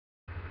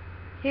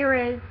Here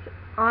is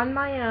On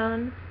My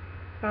Own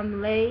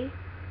from Les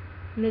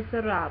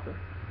Miserables.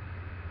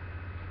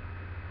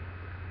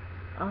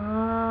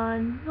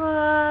 On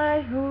my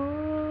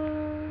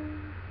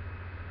own,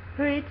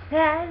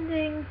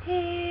 pretending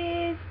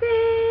he's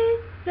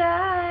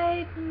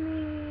beside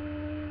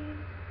me,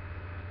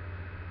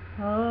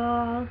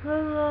 all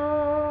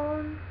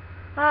alone,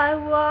 I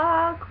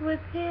walk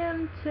with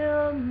him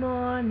till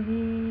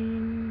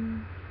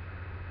morning.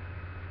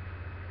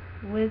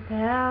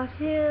 Without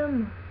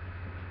him,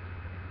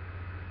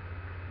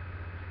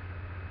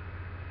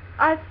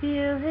 I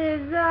feel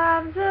his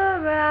arms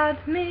around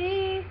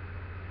me,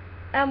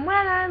 and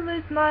when I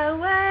lose my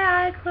way,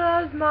 I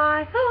close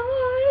my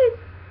eyes,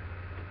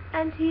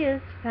 and he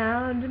has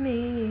found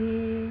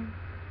me.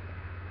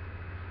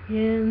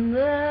 In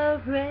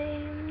the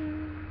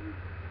rain,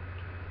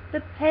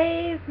 the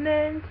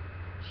pavement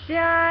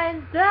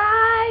shines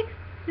like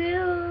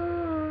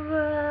silver.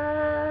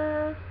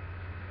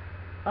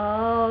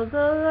 All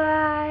the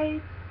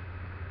lights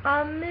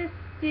are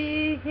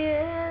misty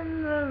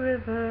in the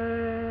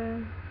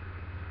river.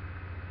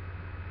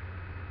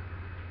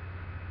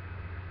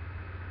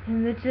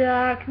 In the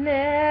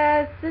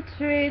darkness, the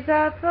trees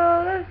are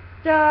full of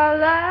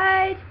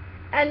starlight,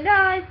 and all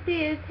I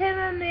see is him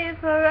and me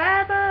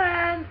forever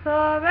and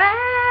forever.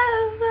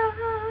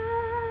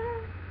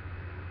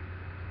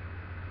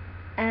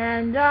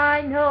 And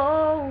I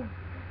know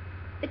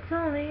it's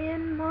only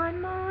in my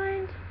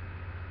mind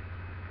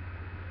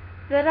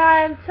that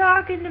I am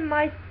talking to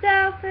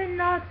myself and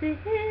not to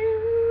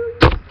him.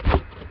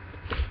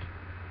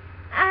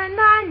 And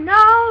I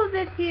know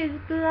that he is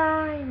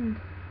blind.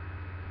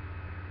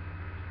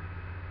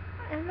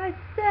 And I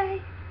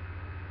say,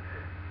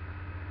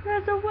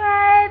 there's a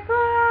way for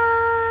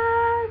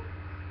us.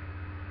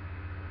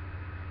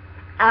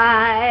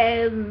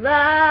 I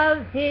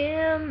love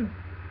him,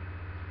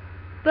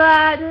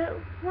 but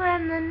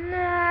when the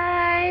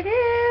night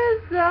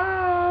is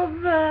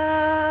over,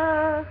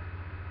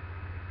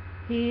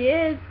 he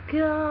is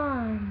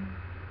gone.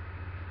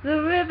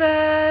 The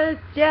river's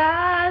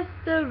just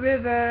a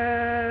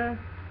river.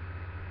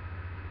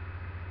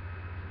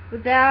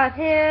 Without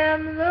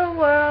him, the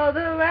world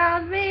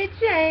around me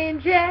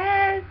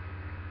changes.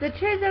 The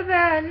trees are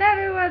barren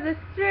everywhere, the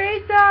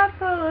streets are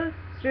full of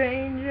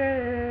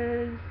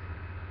strangers.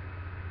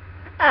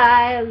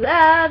 I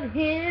love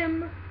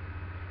him,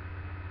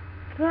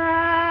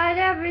 but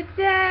every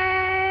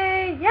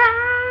day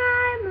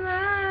I'm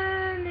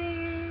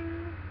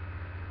learning.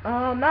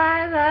 All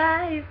my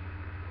life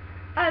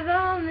I've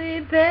only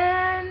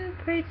been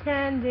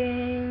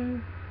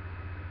pretending.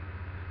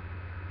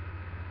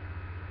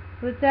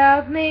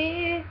 Without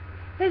me,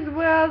 his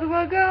world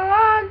will go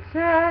on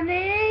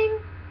turning.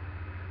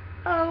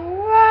 A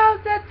world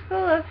that's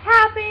full of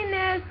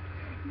happiness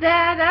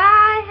that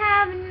I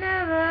have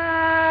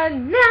never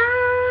known.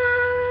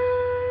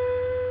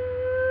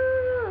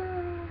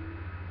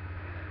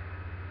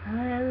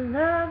 I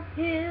love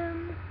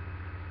him.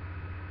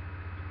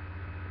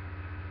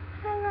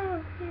 I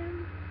love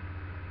him.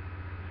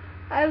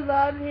 I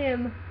love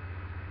him,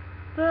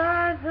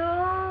 but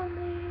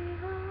only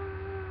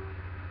on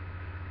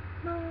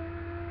my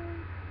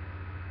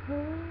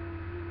own.